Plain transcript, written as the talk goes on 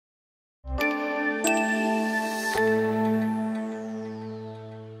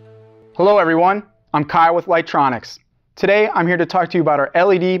Hello everyone, I'm Kyle with Lightronics. Today I'm here to talk to you about our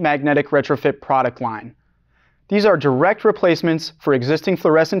LED Magnetic Retrofit product line. These are direct replacements for existing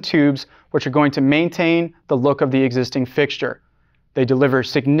fluorescent tubes which are going to maintain the look of the existing fixture. They deliver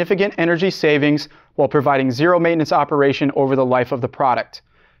significant energy savings while providing zero maintenance operation over the life of the product.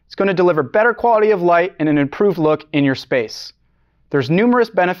 It's going to deliver better quality of light and an improved look in your space. There's numerous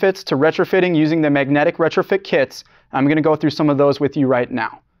benefits to retrofitting using the magnetic retrofit kits. I'm going to go through some of those with you right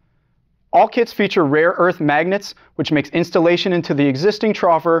now. All kits feature rare earth magnets, which makes installation into the existing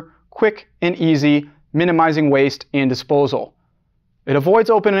troffer quick and easy, minimizing waste and disposal. It avoids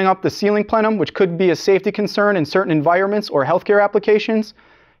opening up the ceiling plenum, which could be a safety concern in certain environments or healthcare applications,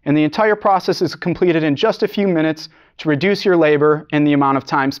 and the entire process is completed in just a few minutes to reduce your labor and the amount of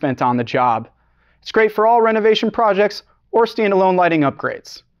time spent on the job. It's great for all renovation projects or standalone lighting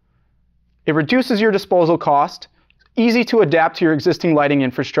upgrades. It reduces your disposal cost, easy to adapt to your existing lighting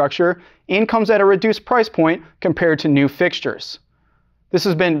infrastructure, and comes at a reduced price point compared to new fixtures. This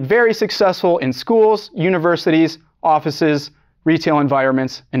has been very successful in schools, universities, offices, retail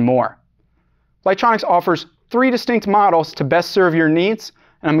environments, and more. Lightronics offers 3 distinct models to best serve your needs,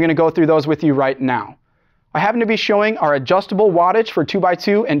 and I'm going to go through those with you right now. I happen to be showing our adjustable wattage for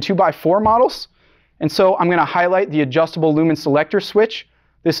 2x2 and 2x4 models, and so I'm going to highlight the adjustable lumen selector switch.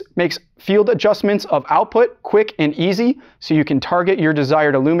 This makes field adjustments of output quick and easy so you can target your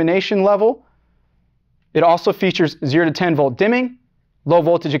desired illumination level. It also features 0 to 10 volt dimming, low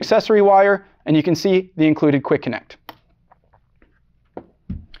voltage accessory wire, and you can see the included quick connect.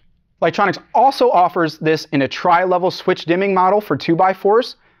 Lightronics also offers this in a tri-level switch dimming model for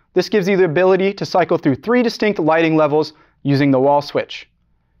 2x4s. This gives you the ability to cycle through 3 distinct lighting levels using the wall switch.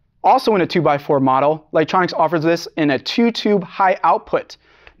 Also in a 2x4 model, Lightronics offers this in a 2-tube high output.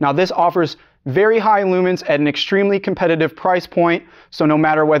 Now this offers very high lumens at an extremely competitive price point, so no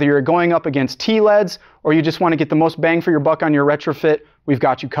matter whether you're going up against T-LEDs or you just want to get the most bang for your buck on your retrofit, we've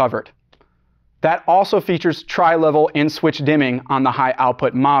got you covered. That also features tri-level and switch dimming on the high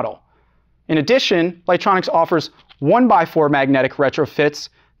output model. In addition, Lightronics offers 1x4 magnetic retrofits.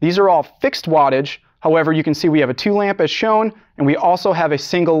 These are all fixed wattage. However, you can see we have a 2-lamp as shown, and we also have a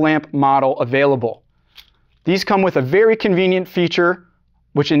single lamp model available. These come with a very convenient feature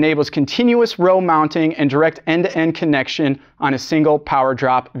which enables continuous row mounting and direct end-to-end connection on a single power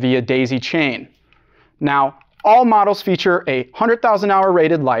drop via daisy chain. Now, all models feature a 100,000 hour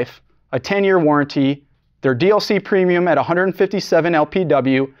rated life, a 10-year warranty, they're DLC premium at 157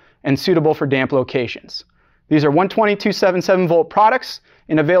 LPW, and suitable for damp locations. These are 120/277 volt products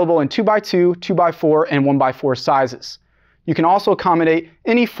and available in 2x2, 2x4, and 1x4 sizes. You can also accommodate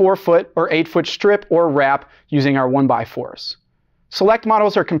any 4-foot or 8-foot strip or wrap using our 1x4s. Select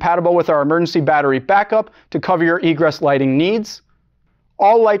models are compatible with our emergency battery backup to cover your egress lighting needs.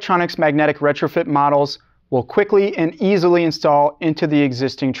 All Lightronics magnetic retrofit models will quickly and easily install into the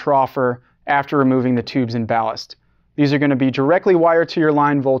existing troffer after removing the tubes and ballast. These are going to be directly wired to your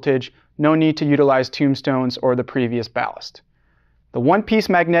line voltage, no need to utilize tombstones or the previous ballast. The one-piece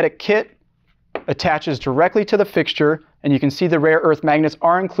magnetic kit attaches directly to the fixture, and you can see the rare earth magnets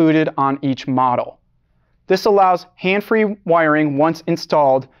are included on each model. This allows hand-free wiring once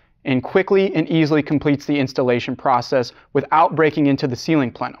installed and quickly and easily completes the installation process without breaking into the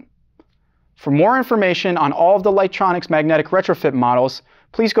ceiling plenum. For more information on all of the Lightronics magnetic retrofit models,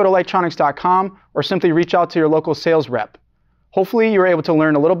 please go to lightronics.com or simply reach out to your local sales rep. Hopefully you were able to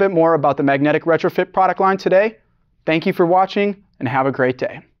learn a little bit more about the magnetic retrofit product line today. Thank you for watching and have a great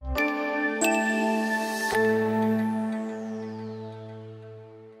day.